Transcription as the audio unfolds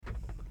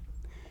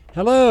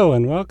Hello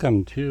and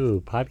welcome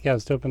to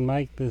Podcast Open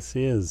Mic. This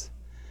is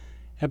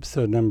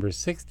episode number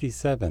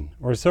 67,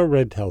 or so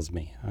Red tells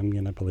me. I'm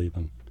going to believe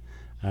him.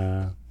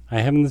 I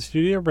have in the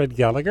studio Red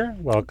Gallagher.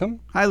 Welcome.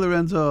 Hi,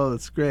 Lorenzo.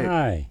 That's great.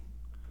 Hi.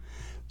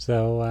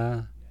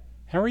 So,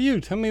 how are you?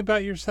 Tell me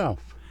about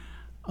yourself.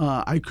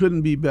 I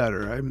couldn't be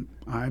better.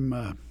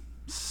 I'm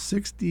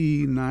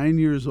 69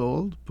 years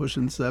old,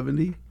 pushing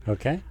 70.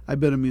 Okay. I've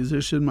been a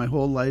musician my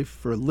whole life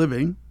for a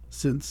living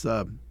since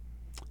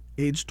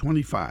age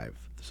 25.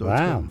 So Wow.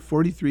 It's been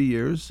 43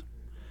 years.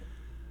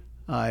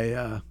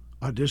 I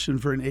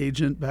auditioned for an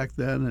agent back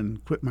then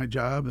and quit my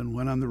job and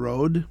went on the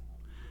road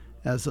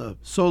as a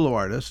solo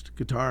artist,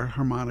 guitar,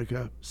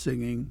 harmonica,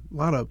 singing.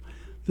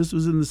 This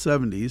was in the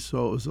 70s,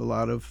 so it was a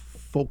lot of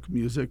folk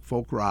music,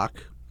 folk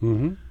rock.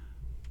 Mm-hmm.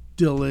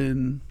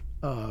 Dylan,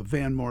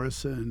 Van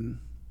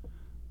Morrison,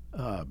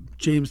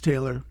 James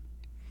Taylor,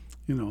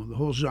 the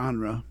whole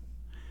genre.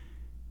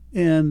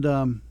 And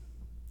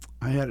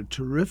I had a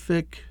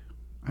terrific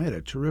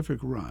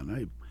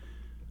run.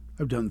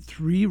 I've done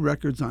 3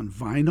 records on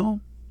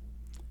vinyl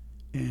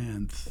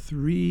and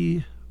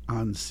 3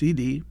 on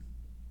CD.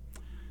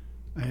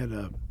 I had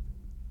a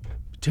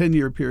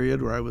 10-year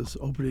period where I was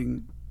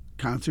opening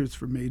concerts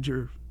for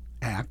major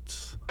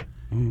acts.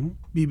 Mm-hmm.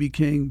 B.B.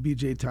 King,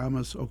 B.J.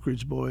 Thomas, Oak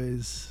Ridge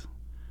Boys,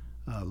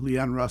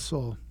 Leon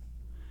Russell.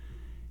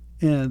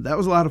 And that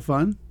was a lot of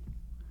fun.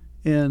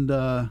 And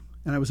I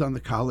was on the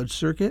college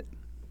circuit.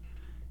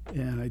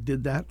 And I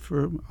did that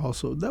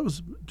that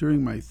was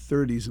during my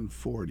 30s and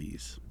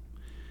 40s.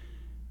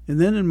 And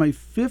then in my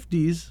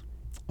 50s,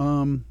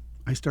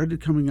 I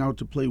started coming out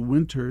to play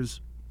winters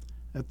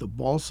at the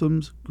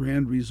Balsams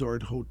Grand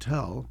Resort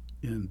Hotel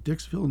in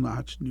Dixville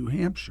Notch, New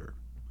Hampshire.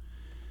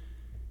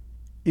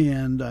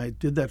 And I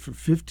did that for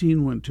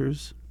 15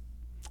 winters.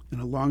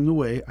 And along the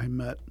way, I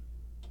met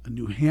a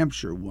New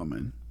Hampshire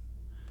woman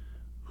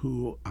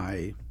who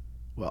I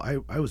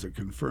was a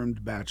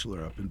confirmed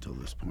bachelor up until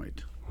this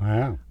point.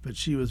 Wow. But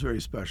she was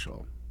very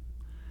special.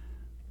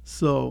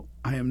 So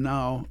I am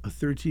now a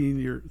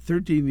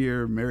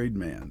 13-year married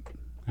man.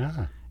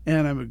 Ah.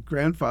 And I'm a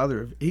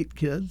grandfather of 8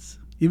 kids.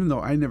 Even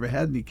though I never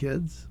had any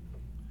kids,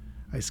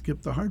 I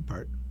skipped the hard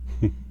part,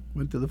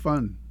 went to the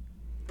fun.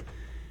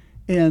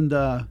 And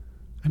I'm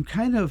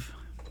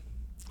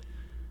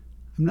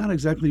not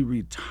exactly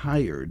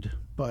retired,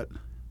 but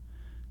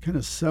kind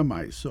of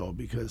semi-so,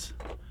 because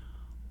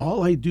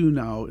all I do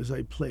now is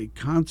I play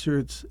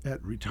concerts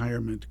at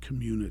retirement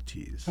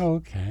communities. Oh,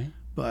 okay.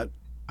 But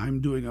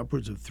I'm doing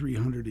upwards of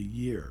 300 a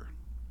year.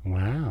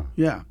 Wow.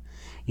 Yeah.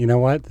 You know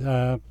what?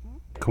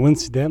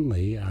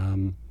 Coincidentally,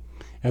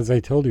 as I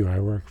told you, I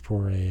work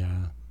for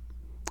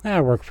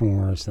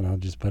Morrison. I'll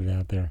just put it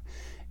out there.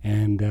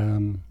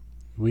 And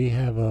we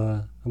have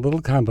a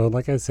little combo.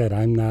 Like I said,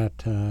 I'm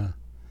not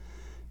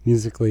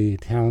musically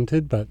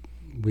talented, but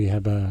we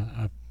have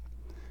a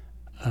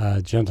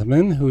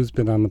gentleman who's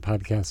been on the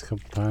podcast a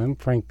couple times,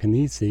 Frank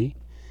Panisi,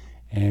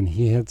 and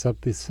he heads up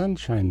the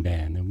Sunshine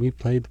Band. And we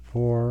played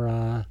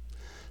for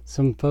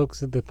some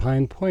folks at the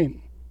Pine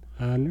Point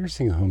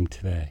nursing home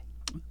today.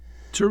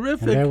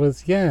 Terrific. And that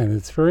was,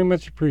 it's very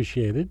much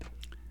appreciated.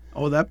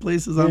 Oh, that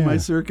place is on my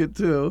circuit,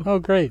 too. Oh,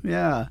 great.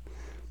 Yeah.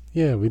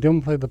 Yeah, we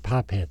don't play the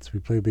pop hits. We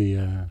play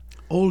the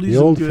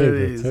Oldies old and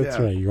favorites. goodies. That's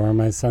yeah. right. You Are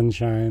My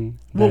Sunshine.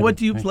 Well, what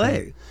do you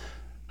play?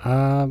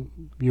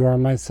 You Are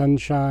My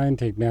Sunshine,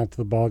 Take Me Out to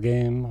the Ball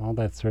Game, all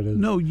that sort of.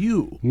 No,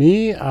 you.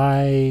 Me,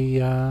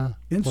 I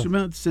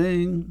Instrument,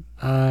 sing.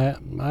 I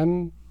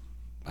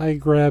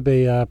grab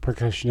a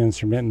percussion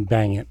instrument and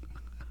bang it.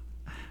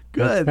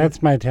 Good.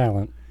 That's my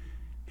talent.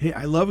 Hey,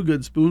 I love a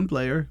good spoon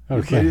player.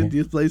 Okay. Do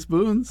you play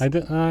spoons?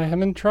 I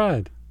haven't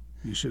tried.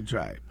 You should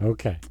try.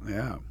 Okay.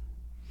 Yeah.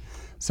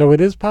 So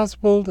it is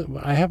possible.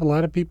 I have a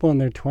lot of people in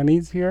their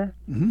 20s here.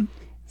 Mm-hmm.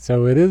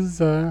 So it is.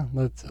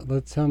 Let's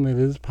tell them it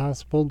is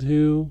possible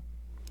to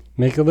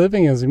make a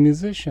living as a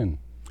musician.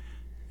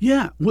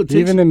 Yeah. Well,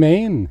 Even in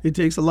Maine. It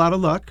takes a lot of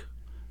luck.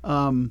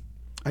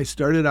 I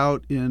started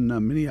out in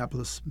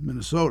Minneapolis,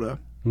 Minnesota.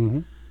 Mm-hmm.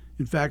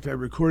 In fact, I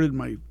recorded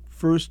my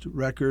first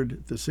record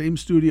at the same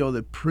studio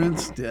that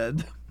Prince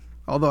did,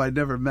 although I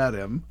never met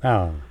him.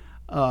 Oh.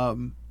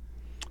 And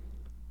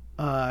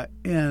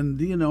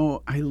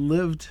I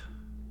lived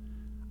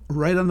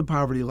right on the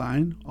poverty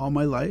line all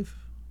my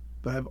life,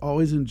 but I've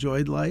always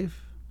enjoyed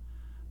life.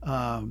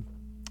 And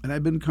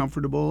I've been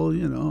comfortable,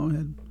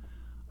 had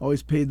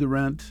always paid the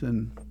rent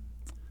and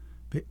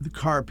the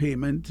car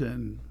payment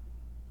and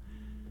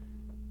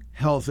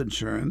health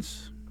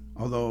insurance.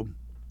 Although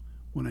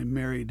when I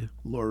married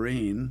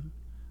Lorraine,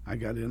 I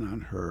got in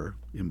on her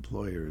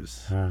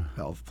employer's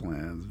health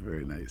plans.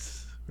 Very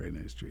nice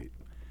treat.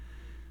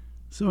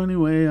 So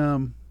anyway,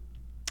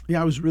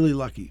 I was really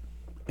lucky,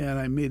 and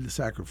I made the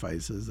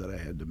sacrifices that I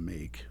had to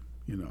make.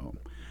 Of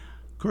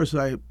course,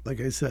 like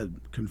I said,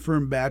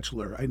 confirmed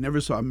bachelor. I never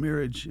saw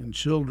marriage and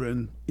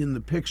children in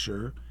the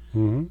picture.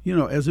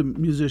 Mm-hmm. As a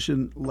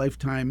musician,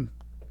 lifetime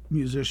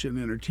musician,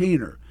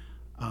 entertainer.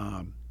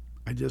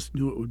 I just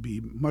knew it would be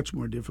much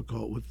more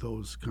difficult with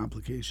those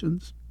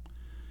complications.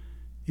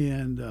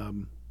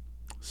 And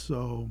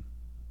So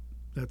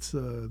that's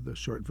the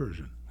short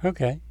version.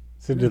 Okay.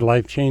 So did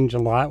life change a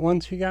lot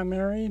once you got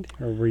married,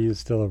 or were you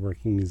still a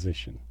working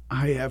musician?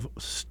 I have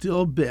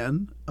still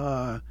been.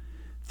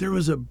 There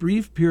was a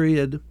brief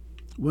period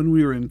when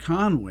we were in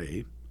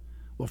Conway.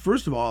 Well,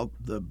 first of all,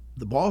 the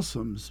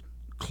Balsams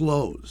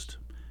closed,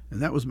 and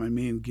that was my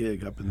main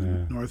gig up in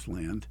the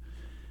Northland.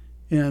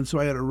 And so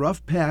I had a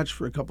rough patch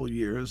for a couple of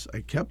years.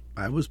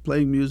 I was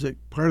playing music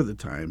part of the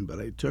time, but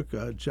I took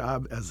a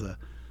job as a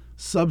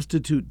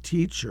substitute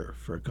teacher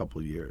for a couple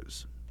of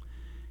years.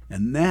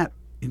 And that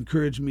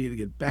encouraged me to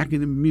get back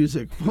into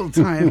music full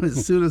time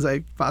as soon as I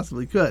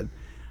possibly could.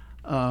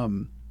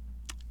 And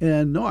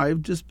no,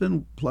 I've just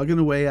been plugging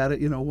away at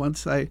it.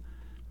 Once I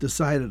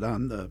decided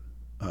on the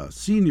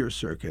senior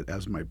circuit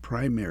as my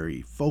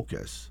primary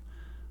focus,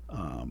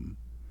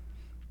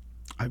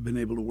 I've been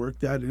able to work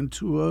that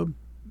into a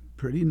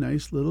pretty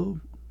nice little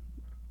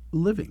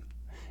living.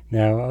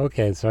 Now,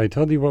 okay, so I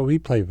told you what we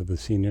play for the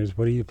seniors.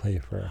 What do you play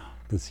for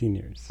the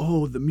seniors?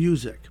 Oh, the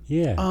music.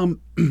 Yeah.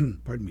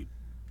 Pardon me.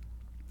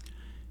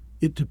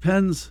 It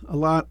depends a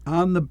lot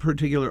on the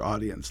particular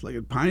audience. Like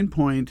at Pine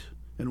Point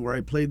and where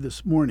I played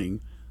this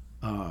morning,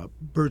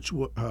 Birch's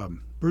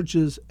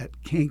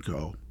at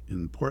Kanko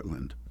in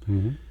Portland.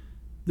 Mm-hmm.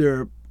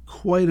 They're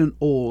quite an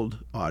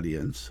old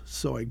audience,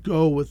 so I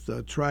go with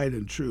the tried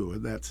and true,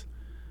 and that's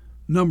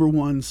number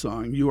one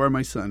song, You Are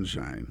My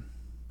Sunshine.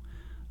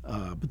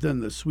 But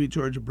then the Sweet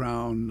Georgia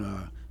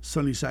Brown,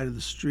 Sunny Side of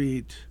the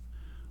Street,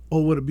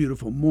 Oh, What a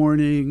Beautiful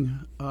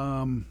Morning,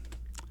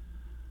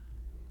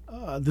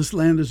 This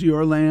Land Is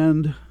Your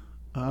Land,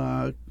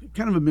 kind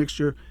of a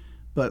mixture,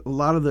 but a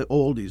lot of the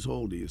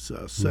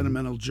oldies,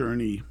 Sentimental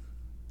Journey,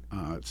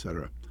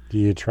 etc. Do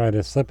you try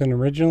to slip an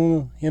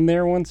original in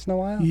there once in a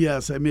while?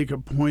 Yes, I make a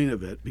point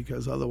of it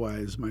because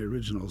otherwise my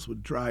originals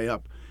would dry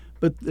up.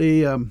 But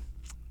they,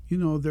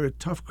 they're a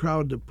tough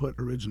crowd to put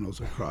originals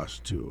across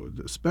to,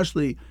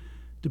 especially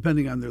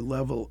depending on their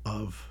level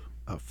of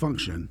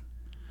function.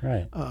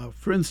 Right.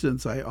 For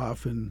instance, I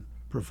often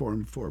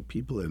perform for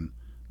people in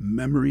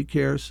memory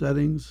care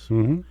settings.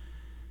 Mm-hmm.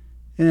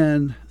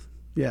 And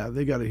yeah,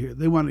 they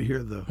want to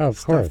hear the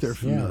stuff they're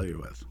familiar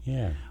with.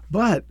 Yeah.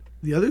 But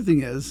the other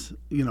thing is,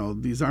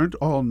 these aren't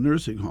all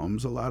nursing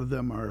homes. A lot of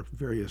them are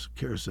various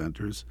care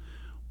centers.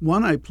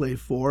 One I play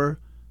for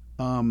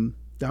down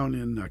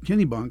in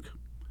Kennebunk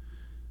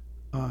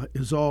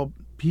is all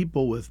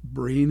people with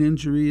brain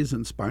injuries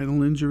and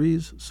spinal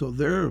injuries. So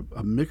they're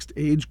a mixed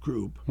age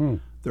group.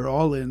 They're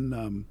all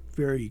in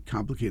very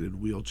complicated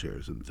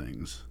wheelchairs and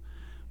things.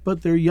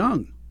 But they're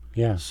young.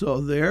 Yeah.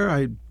 So there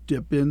I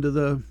dip into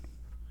the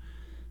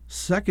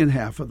second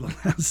half of the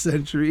last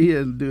century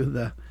and do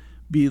the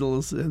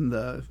Beatles and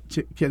the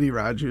Kenny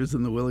Rogers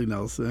and the Willie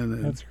Nelson.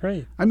 And, that's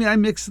great. I mean, I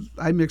mix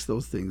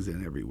those things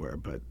in everywhere,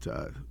 but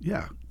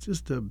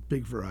just a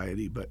big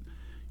variety. But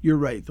you're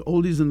right, the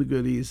oldies and the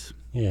goodies.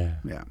 Yeah.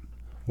 Yeah.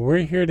 We're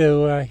here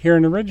to hear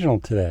an original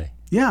today.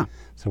 Yeah.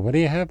 So what do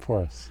you have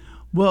for us?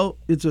 Well,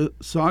 it's a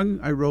song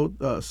I wrote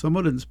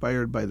somewhat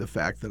inspired by the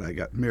fact that I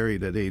got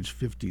married at age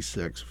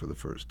 56 for the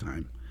first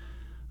time.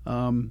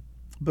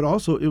 But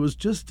also it was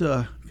just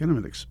kind of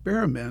an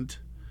experiment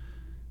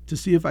to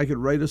see if I could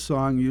write a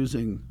song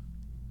using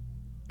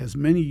as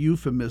many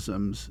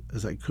euphemisms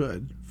as I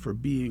could for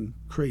being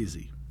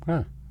crazy.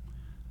 Huh.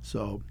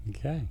 So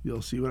okay,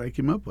 you'll see what I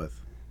came up with.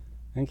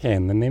 Okay,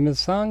 and the name of the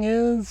song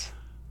is?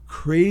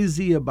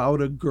 Crazy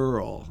About a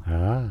Girl.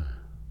 Ah.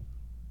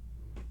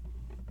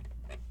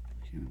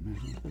 Can't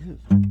imagine what that is.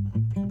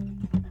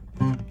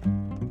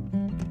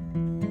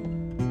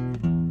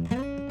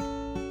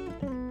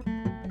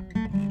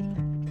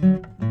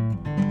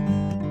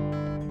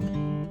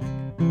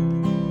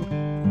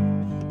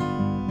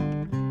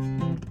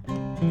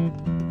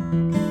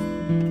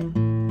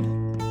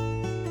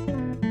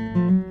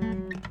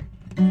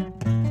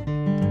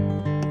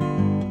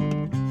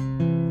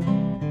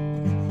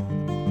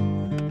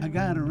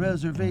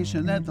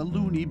 Reservation at the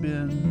loony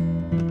bin,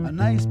 a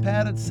nice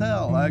padded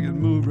cell I can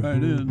move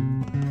right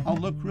in. I'll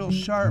look real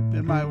sharp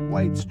in my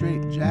white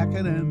straight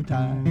jacket and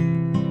tie.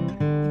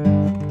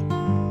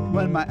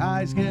 When my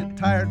eyes get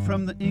tired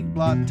from the ink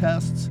blot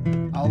tests,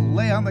 I'll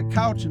lay on the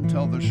couch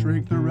until they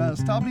shrink the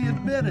rest. I'll be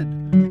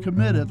admitted,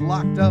 committed,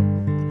 locked up,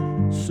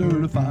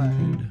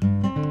 certified.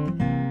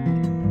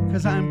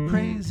 'Cause I'm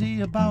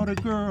crazy about a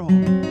girl,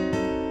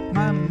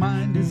 my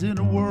mind is in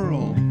a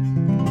whirl.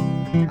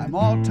 I'm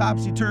all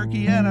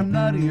topsy-turvy and I'm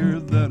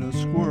nuttier than a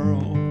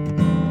squirrel.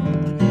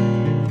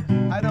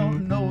 I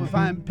don't know if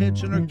I'm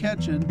pitching or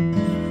catching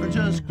or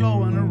just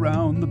going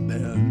around the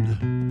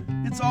bend.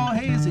 It's all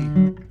hazy,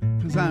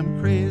 'cause I'm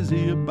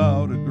crazy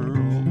about a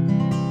girl.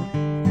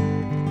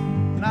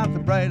 Not the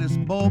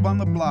brightest bulb on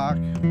the block,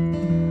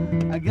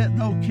 I get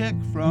no kick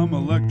from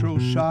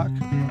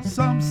electroshock.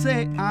 Some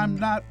say I'm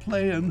not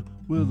playing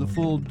with a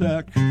full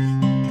deck.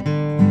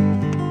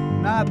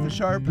 Not the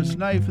sharpest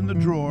knife in the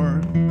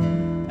drawer,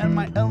 and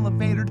my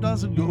elevator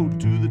doesn't go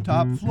to the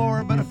top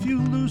floor, but a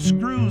few loose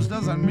screws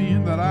doesn't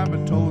mean that I'm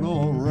a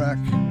total wreck.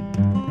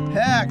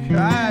 Heck,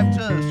 I'm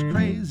just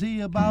crazy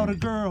about a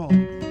girl,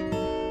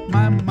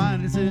 My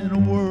mind is in a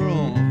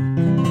whirl.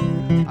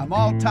 I'm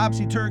all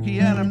topsy-turvy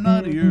and I'm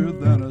nuttier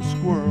than a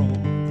squirrel.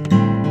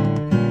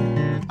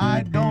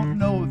 I don't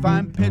know if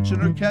I'm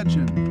pitching or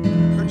catching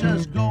or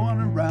just going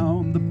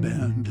around the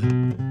bend.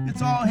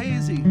 It's all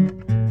hazy,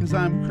 'cause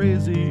I'm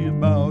crazy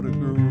about a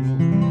girl.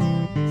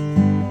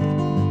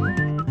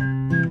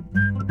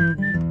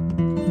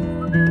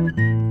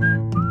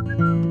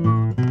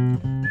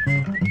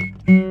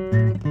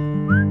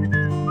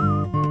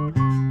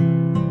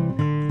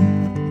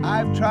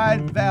 I've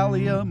tried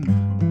Valium,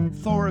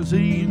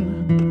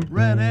 Thorazine,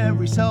 read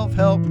every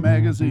self-help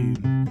magazine,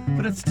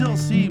 but it still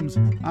seems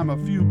I'm a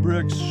few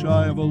bricks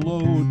shy of a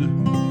load.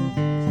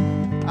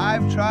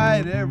 I've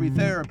tried every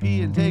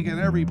therapy and taken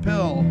every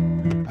pill.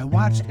 I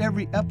watched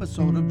every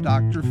episode of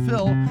Dr.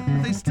 Phil,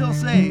 but they still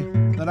say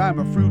that I'm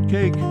a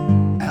fruitcake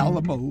a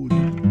la mode.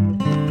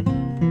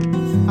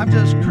 I'm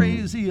just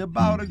crazy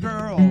about a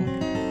girl.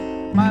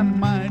 My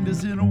mind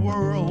is in a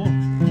whirl.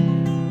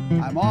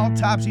 I'm all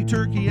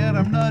topsy-turvy and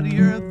I'm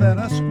nuttier than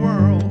a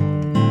squirrel.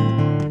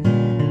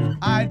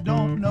 I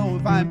don't know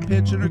if I'm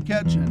pitching or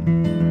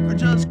catching or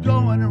just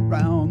going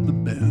around the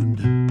bend.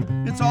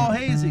 It's all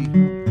hazy,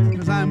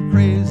 'cause I'm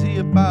crazy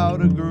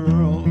about a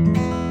girl.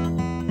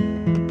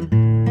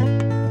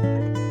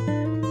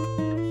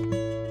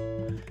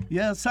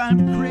 Yes,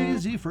 I'm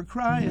crazy for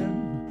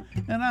crying,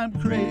 and I'm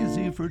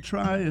crazy for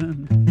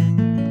trying.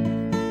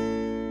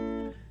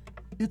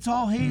 It's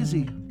all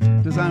hazy,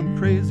 'cause I'm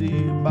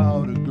crazy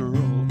about a girl.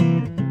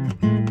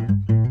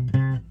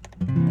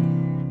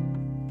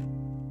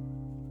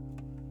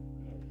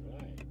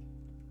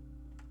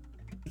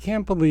 I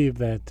can't believe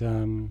that,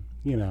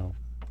 that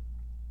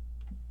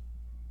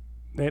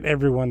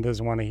everyone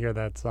doesn't want to hear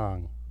that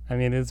song. I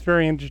mean, it's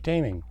very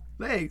entertaining.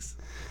 Thanks.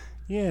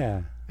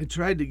 Yeah. I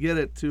tried to get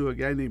it to a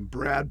guy named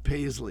Brad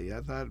Paisley.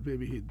 I thought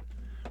maybe he'd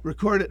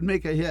record it and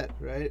make a hit,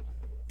 right?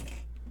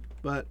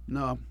 But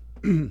no.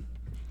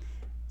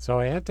 So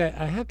I have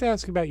to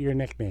ask about your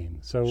nickname.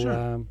 So,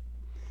 Sure.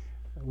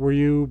 Were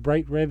you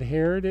bright red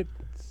haired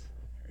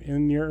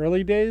in your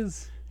early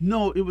days?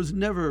 No, it was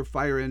never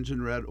fire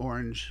engine red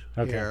orange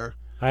Okay. hair.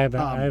 I have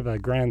a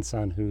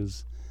grandson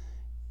who's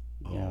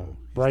He's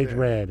bright there.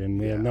 red, and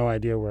we have Yeah. no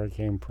idea where it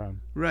came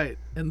from. Right.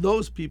 And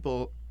those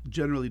people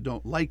generally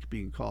don't like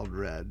being called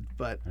red,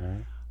 but All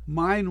right.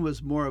 mine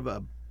was more of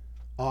a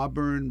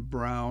auburn,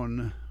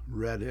 brown,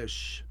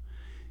 reddish.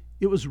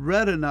 It was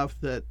red enough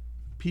that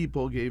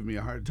people gave me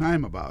a hard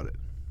time about it.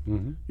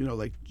 Mm-hmm. You know,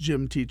 like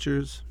gym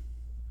teachers.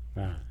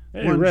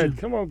 Hey, One Red, gym-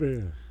 come over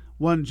here.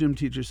 One gym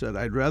teacher said,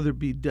 "I'd rather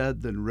be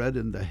dead than red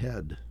in the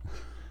head."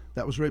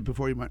 That was right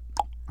before he went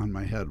on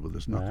my head with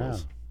his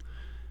knuckles. Wow.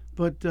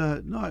 But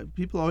no,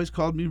 people always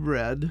called me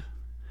Red.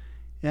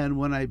 And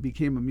when I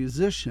became a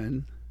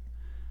musician,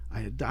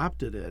 I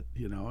adopted it,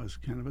 as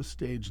kind of a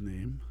stage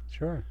name.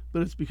 Sure.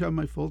 But it's become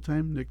my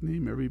full-time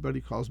nickname.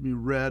 Everybody calls me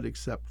Red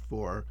except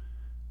for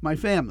my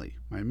family,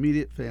 my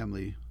immediate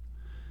family,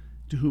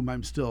 to whom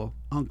I'm still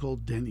Uncle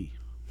Denny.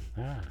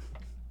 Ah.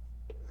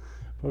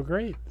 Well,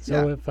 great.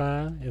 So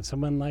Yeah. if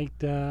someone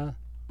liked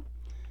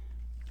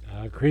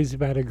Crazy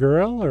About a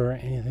Girl or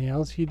anything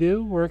else you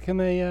do, where can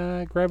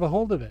they grab a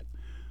hold of it?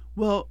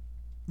 Well,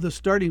 the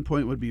starting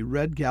point would be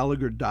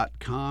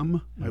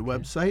redgallagher.com, my Okay.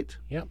 website.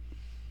 Yep.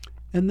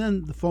 And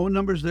then the phone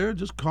number's there.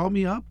 Just call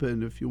me up,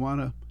 and if you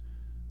want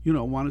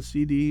a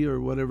CD or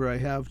whatever I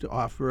have to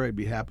offer, I'd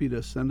be happy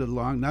to send it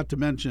along. Not to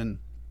mention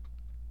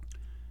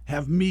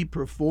have me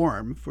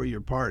perform for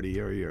your party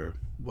or your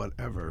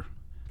whatever,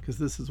 because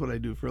this is what I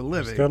do for a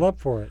living. Still up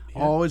for it.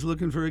 Yeah. Always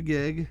looking for a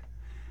gig.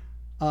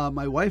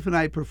 My wife and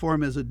I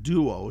perform as a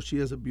duo. She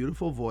has a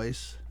beautiful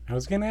voice. I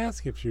was going to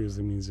ask if she was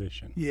a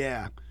musician.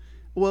 Yeah.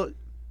 Well,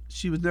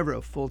 she was never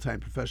a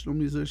full-time professional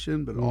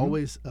musician, but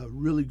always a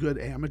really good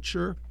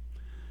amateur.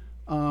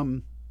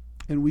 And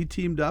we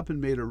teamed up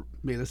and made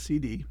a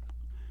CD.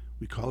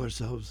 We call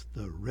ourselves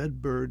the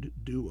Redbird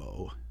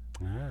Duo.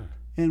 Ah.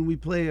 And we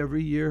play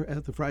every year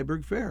at the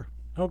Freiburg Fair.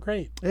 Oh,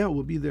 great. Yeah,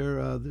 we'll be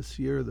there this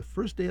year, the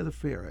first day of the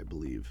fair, I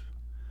believe,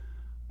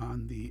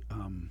 on the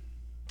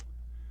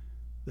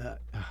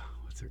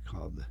what's it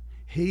called? The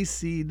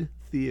Hayseed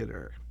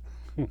Theater.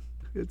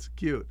 It's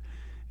cute.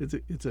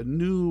 It's a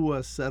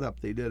new setup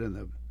they did in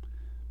the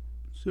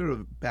sort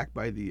of back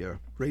by the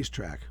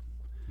racetrack.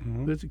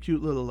 Mhm. But it's a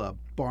cute little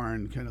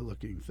barn kind of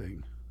looking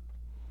thing.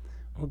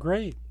 Oh,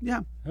 great.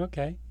 Yeah.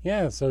 Okay.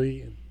 Yeah, so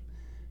you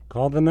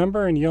call the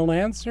number and you'll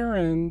answer,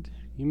 and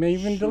you may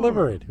even Sure.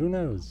 deliver it. Who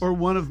knows? Or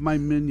one of my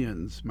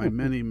minions, my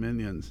many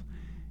minions.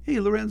 Hey,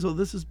 Lorenzo,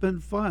 this has been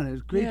fun.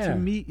 It's great Yeah. to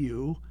meet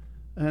you.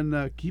 And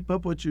keep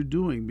up what you're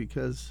doing,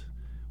 because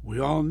we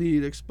all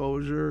need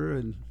exposure,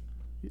 and,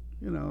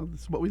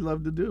 that's what we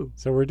love to do.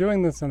 So we're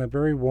doing this on a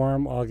very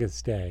warm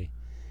August day,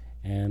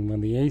 and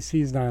when the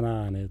AC's not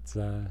on,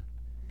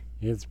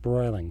 it's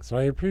broiling. So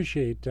I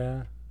appreciate.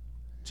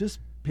 Just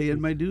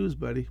paying my dues,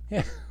 buddy.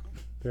 Yeah,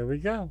 there we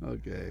go.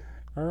 Okay.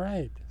 All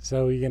right.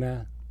 So you're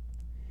gonna.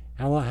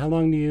 How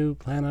long do you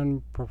plan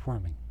on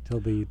performing? Till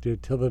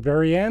the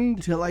very end?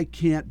 Until I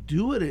can't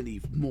do it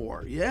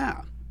anymore.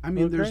 Yeah. I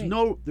mean, great.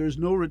 there's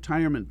no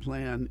retirement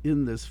plan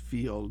in this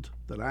field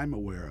that I'm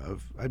aware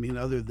of. I mean,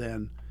 other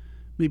than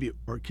maybe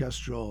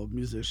orchestral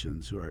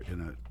musicians who are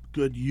in a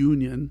good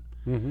union.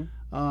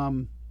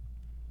 Mm-hmm.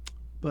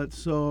 But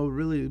so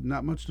really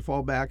not much to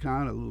fall back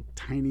on. A little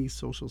tiny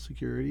Social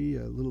Security,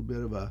 a little bit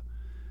of a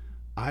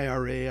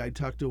IRA I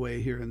tucked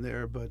away here and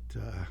there. But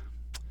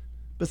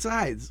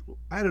besides,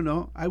 I don't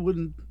know. I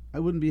wouldn't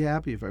be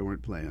happy if I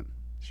weren't playing.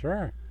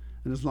 Sure.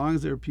 And as long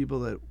as there are people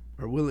that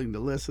are willing to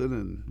listen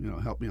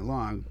and help me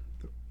along,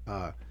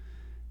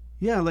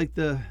 like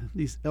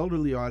these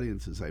elderly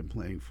audiences I'm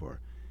playing for,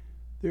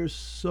 they're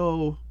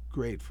so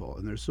grateful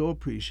and they're so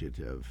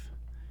appreciative,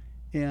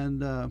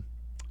 and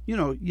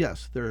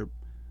yes, they're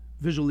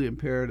visually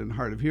impaired and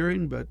hard of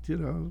hearing, but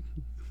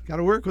got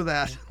to work with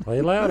that.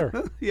 Play louder.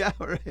 Yeah,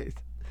 right.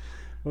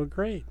 Well,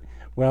 great.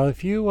 Well,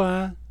 if you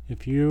are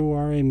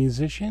a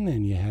musician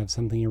and you have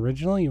something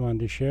original you want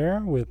to share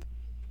with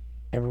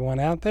everyone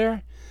out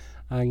there,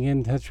 get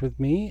in touch with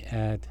me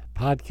at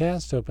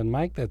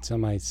podcastopenmic, that's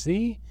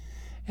MIC,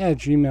 at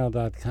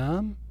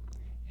gmail.com.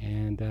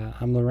 And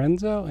I'm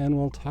Lorenzo, and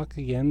we'll talk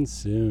again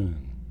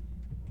soon.